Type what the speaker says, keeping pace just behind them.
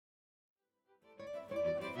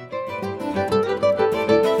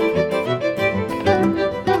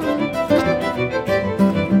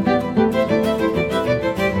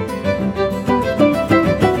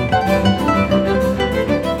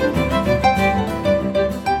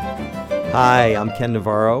Hi, I'm Ken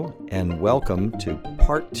Navarro, and welcome to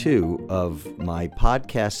part 2 of my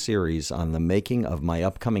podcast series on the making of my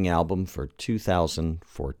upcoming album for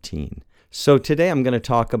 2014. So today I'm going to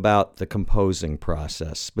talk about the composing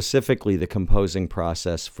process, specifically the composing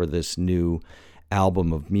process for this new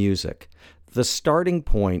album of music. The starting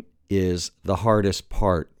point is the hardest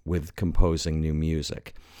part with composing new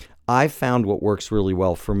music. I found what works really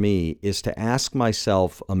well for me is to ask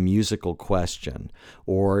myself a musical question,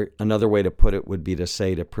 or another way to put it would be to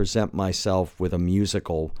say to present myself with a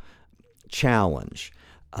musical challenge.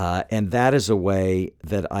 And that is a way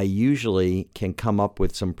that I usually can come up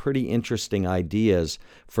with some pretty interesting ideas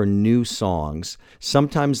for new songs.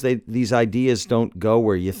 Sometimes these ideas don't go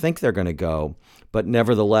where you think they're going to go, but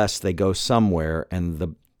nevertheless they go somewhere,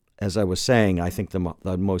 and as I was saying, I think the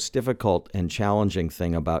most difficult and challenging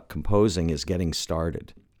thing about composing is getting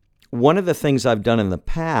started. One of the things I've done in the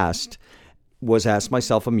past was ask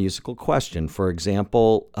myself a musical question. For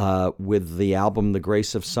example, with the album The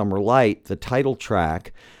Grace of Summer Light, the title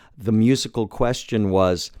track, the musical question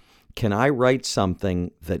was, can I write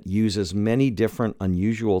something that uses many different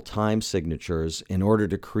unusual time signatures in order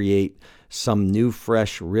to create some new,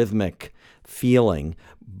 fresh, rhythmic feeling,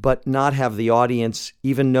 but not have the audience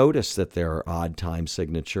even notice that there are odd time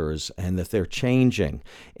signatures and that they're changing?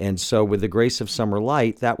 And so with The Grace of Summer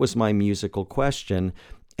Light, that was my musical question.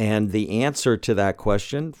 And the answer to that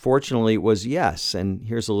question, fortunately, was yes. And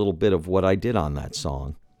here's a little bit of what I did on that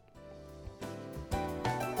song.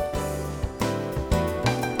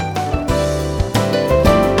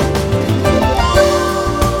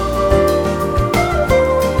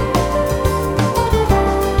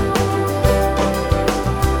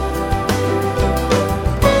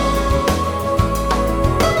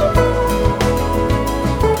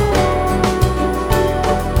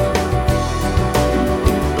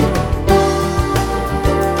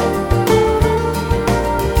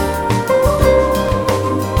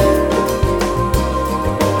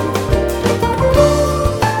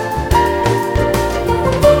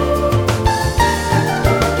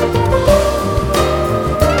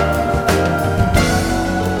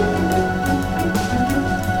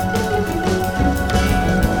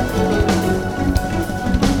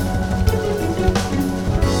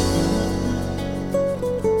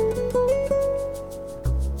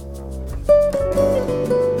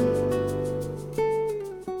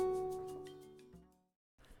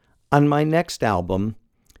 On my next album,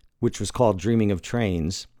 which was called Dreaming of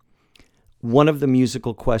Trains, one of the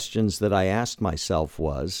musical questions that I asked myself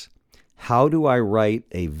was, how do I write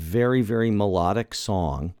a very, very melodic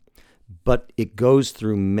song, but it goes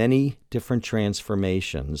through many different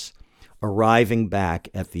transformations, arriving back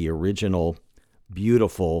at the original,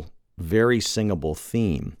 beautiful, very singable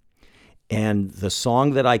theme? And the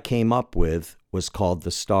song that I came up with was called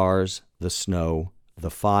The Stars, the Snow, the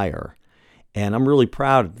Fire. And I'm really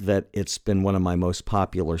proud that it's been one of my most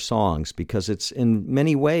popular songs because it's in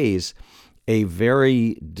many ways a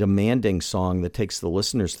very demanding song that takes the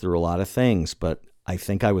listeners through a lot of things. But I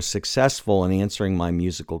think I was successful in answering my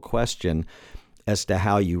musical question as to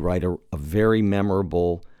how you write a very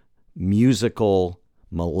memorable, musical,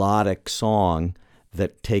 melodic song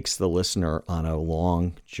that takes the listener on a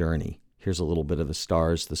long journey. Here's a little bit of The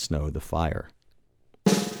Stars, the Snow, the Fire.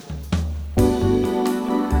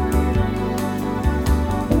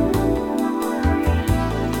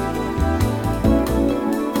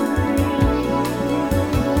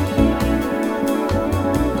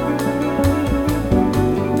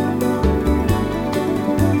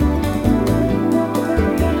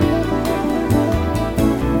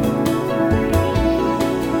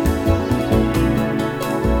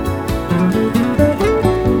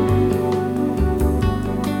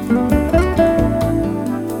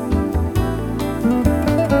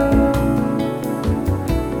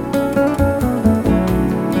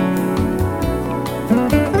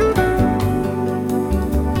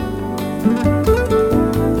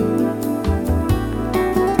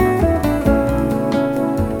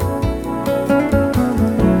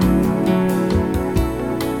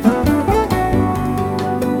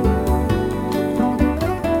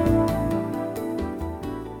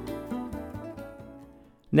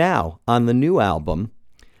 Now, on the new album,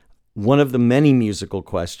 one of the many musical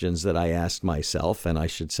questions that I asked myself, and I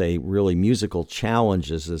should say really musical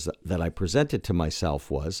challenges that I presented to myself,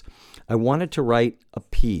 was I wanted to write a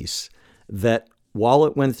piece that, while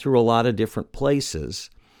it went through a lot of different places,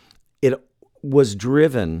 it was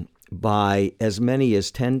driven by as many as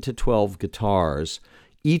 10 to 12 guitars.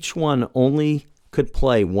 Each one only could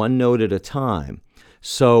play one note at a time.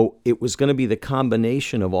 So it was going to be the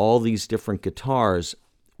combination of all these different guitars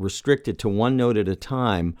restricted to one note at a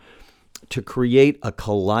time to create a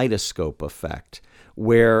kaleidoscope effect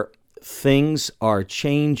where things are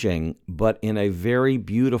changing, but in a very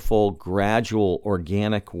beautiful, gradual,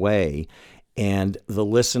 organic way, and the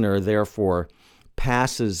listener therefore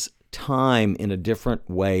passes time in a different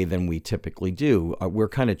way than we typically do. We're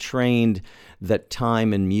kind of trained that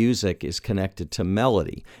time in music is connected to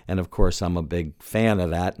melody. And of course, I'm a big fan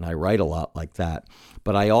of that, and I write a lot like that.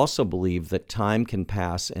 But I also believe that time can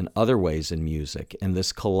pass in other ways in music. And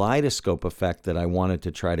this kaleidoscope effect that I wanted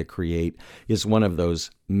to try to create is one of those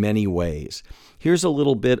many ways. Here's a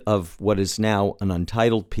little bit of what is now an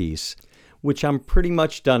untitled piece, which I'm pretty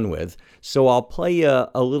much done with. So I'll play you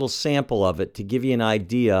a little sample of it to give you an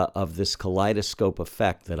idea of this kaleidoscope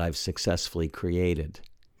effect that I've successfully created.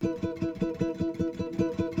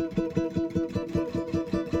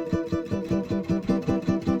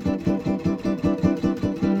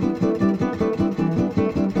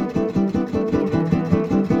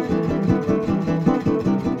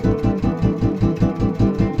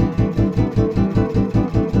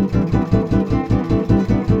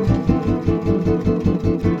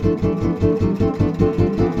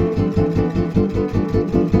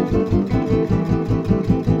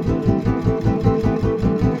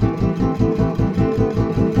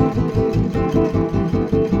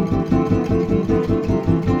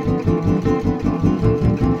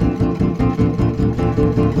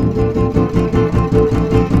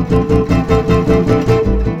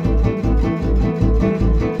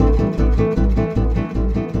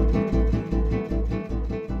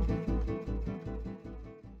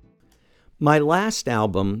 My last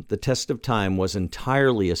album, The Test of Time, was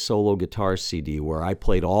entirely a solo guitar CD where I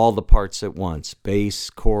played all the parts at once: bass,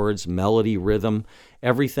 chords, melody, rhythm,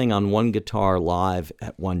 everything on one guitar live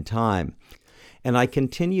at one time. And I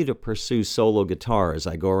continue to pursue solo guitar as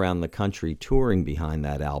I go around the country touring behind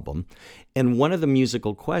that album. And one of the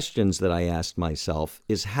musical questions that I asked myself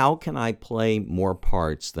is, how can I play more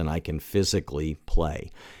parts than I can physically play?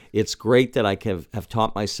 It's great that I have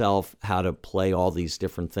taught myself how to play all these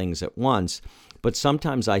different things at once, but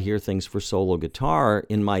sometimes I hear things for solo guitar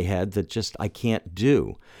in my head that just I can't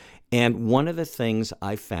do. And one of the things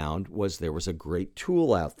I found was there was a great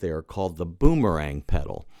tool out there called the Boomerang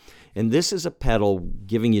pedal. And this is a pedal,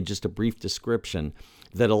 giving you just a brief description,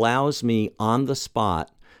 that allows me on the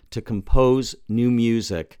spot to compose new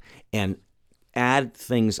music and add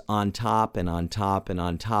things on top and on top and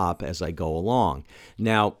on top as I go along.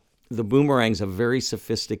 Now, the Boomerang's a very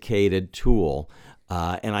sophisticated tool,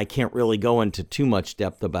 and I can't really go into too much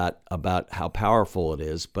depth about how powerful it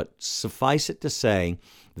is, but suffice it to say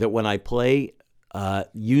that when I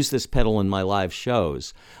use this pedal in my live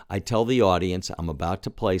shows, I tell the audience I'm about to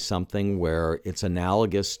play something where it's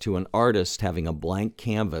analogous to an artist having a blank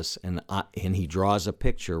canvas and he draws a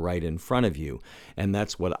picture right in front of you. And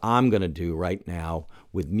that's what I'm going to do right now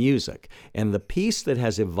with music. And the piece that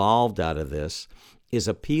has evolved out of this is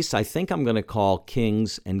a piece I think I'm going to call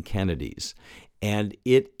Kings and Kennedys. And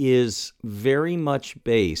it is very much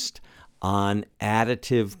based on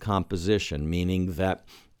additive composition, meaning that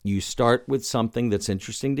you start with something that's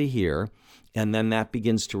interesting to hear, and then that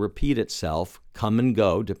begins to repeat itself, come and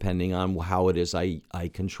go, depending on how it is I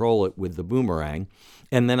control it with the Boomerang.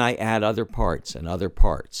 And then I add other parts and other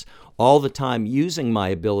parts, all the time using my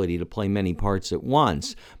ability to play many parts at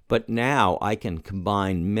once. But now I can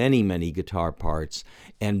combine many, many guitar parts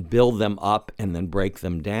and build them up and then break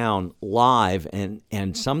them down live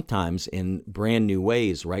and sometimes in brand new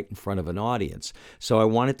ways right in front of an audience. So I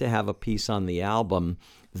wanted to have a piece on the album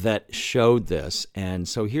that showed this. And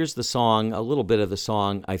so here's the song, a little bit of the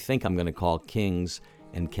song I think I'm going to call Kings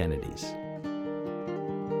and Kennedys.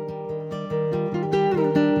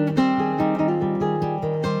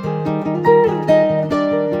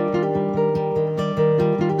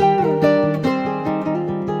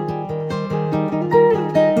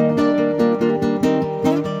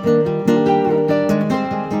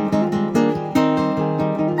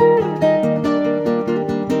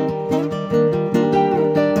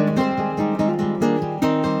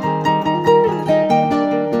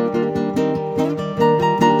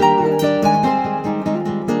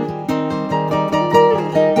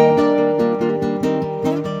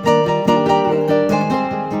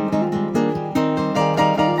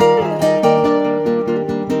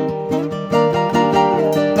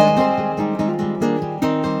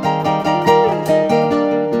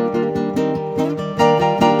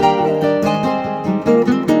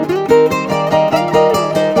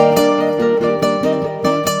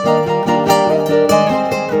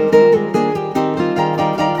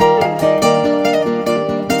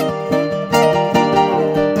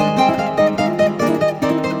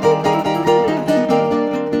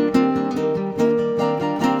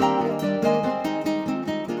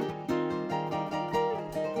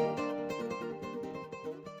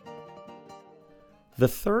 The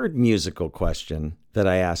third musical question that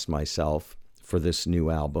I asked myself for this new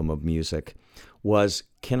album of music was,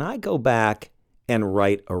 can I go back and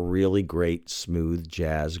write a really great smooth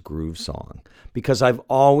jazz groove song? Because I've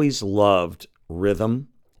always loved rhythm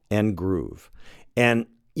and groove. And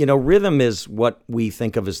rhythm is what we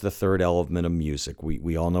think of as the third element of music.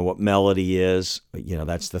 We all know what melody is.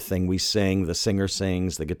 That's the thing we sing. The singer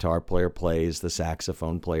sings, the guitar player plays, the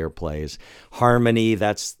saxophone player plays. Harmony,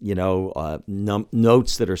 that's,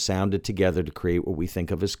 notes that are sounded together to create what we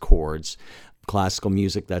think of as chords. Classical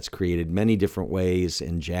music, that's created many different ways.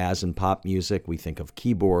 In jazz and pop music, we think of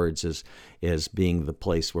keyboards as being the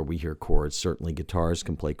place where we hear chords. Certainly guitars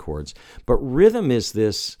can play chords. But rhythm is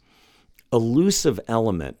this elusive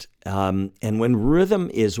element. And when rhythm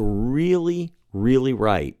is really, really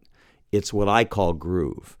right, it's what I call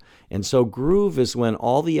groove. And so groove is when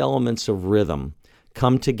all the elements of rhythm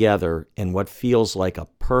come together in what feels like a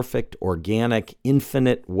perfect, organic,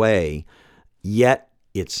 infinite way, yet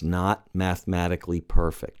it's not mathematically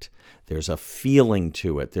perfect. There's a feeling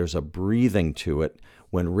to it. There's a breathing to it.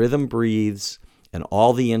 When rhythm breathes and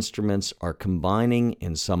all the instruments are combining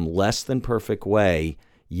in some less than perfect way,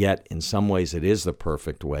 yet in some ways it is the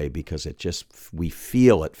perfect way because we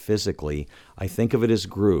feel it physically. I think of it as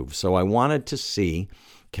groove. So I wanted to see,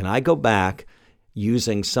 can I go back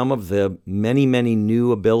using some of the many, many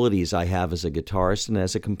new abilities I have as a guitarist and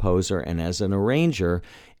as a composer and as an arranger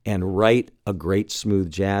and write a great smooth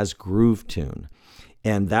jazz groove tune?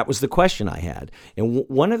 And that was the question I had. And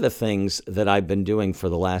one of the things that I've been doing for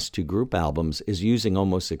the last two group albums is using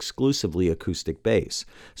almost exclusively acoustic bass.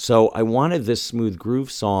 So I wanted this smooth groove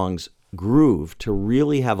song's groove to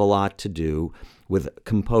really have a lot to do with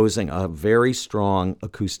composing a very strong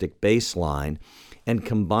acoustic bass line and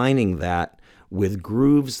combining that with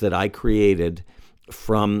grooves that I created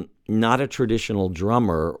from not a traditional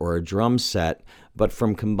drummer or a drum set, but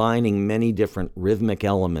from combining many different rhythmic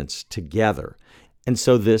elements together. And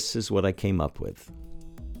so this is what I came up with.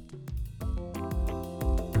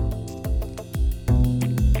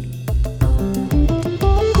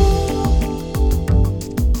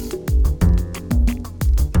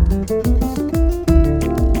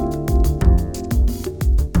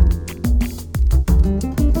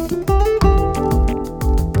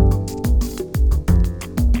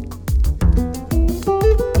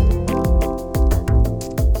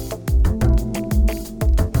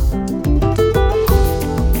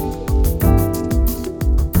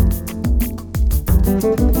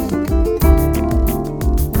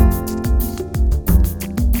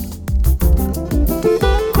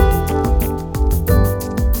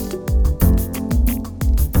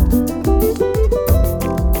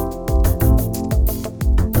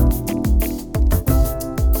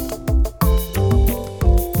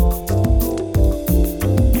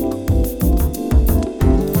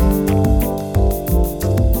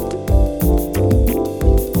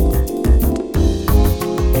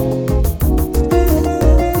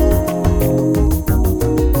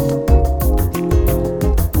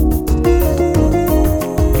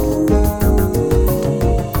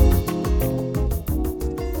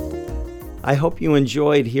 I hope you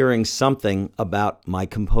enjoyed hearing something about my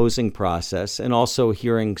composing process and also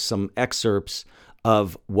hearing some excerpts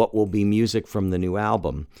of what will be music from the new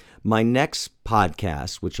album. My next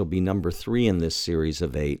podcast, which will be number 3 in this series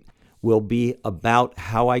of 8, will be about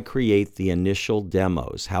how I create the initial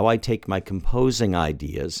demos, how I take my composing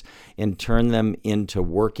ideas and turn them into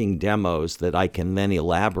working demos that I can then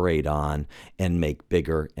elaborate on and make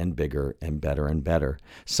bigger and bigger and better.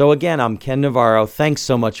 So again, I'm Ken Navarro. Thanks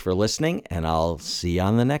so much for listening, and I'll see you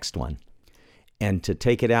on the next one. And to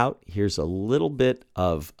take it out, here's a little bit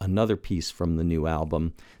of another piece from the new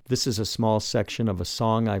album. This is a small section of a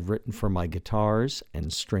song I've written for my guitars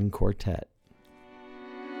and string quartet.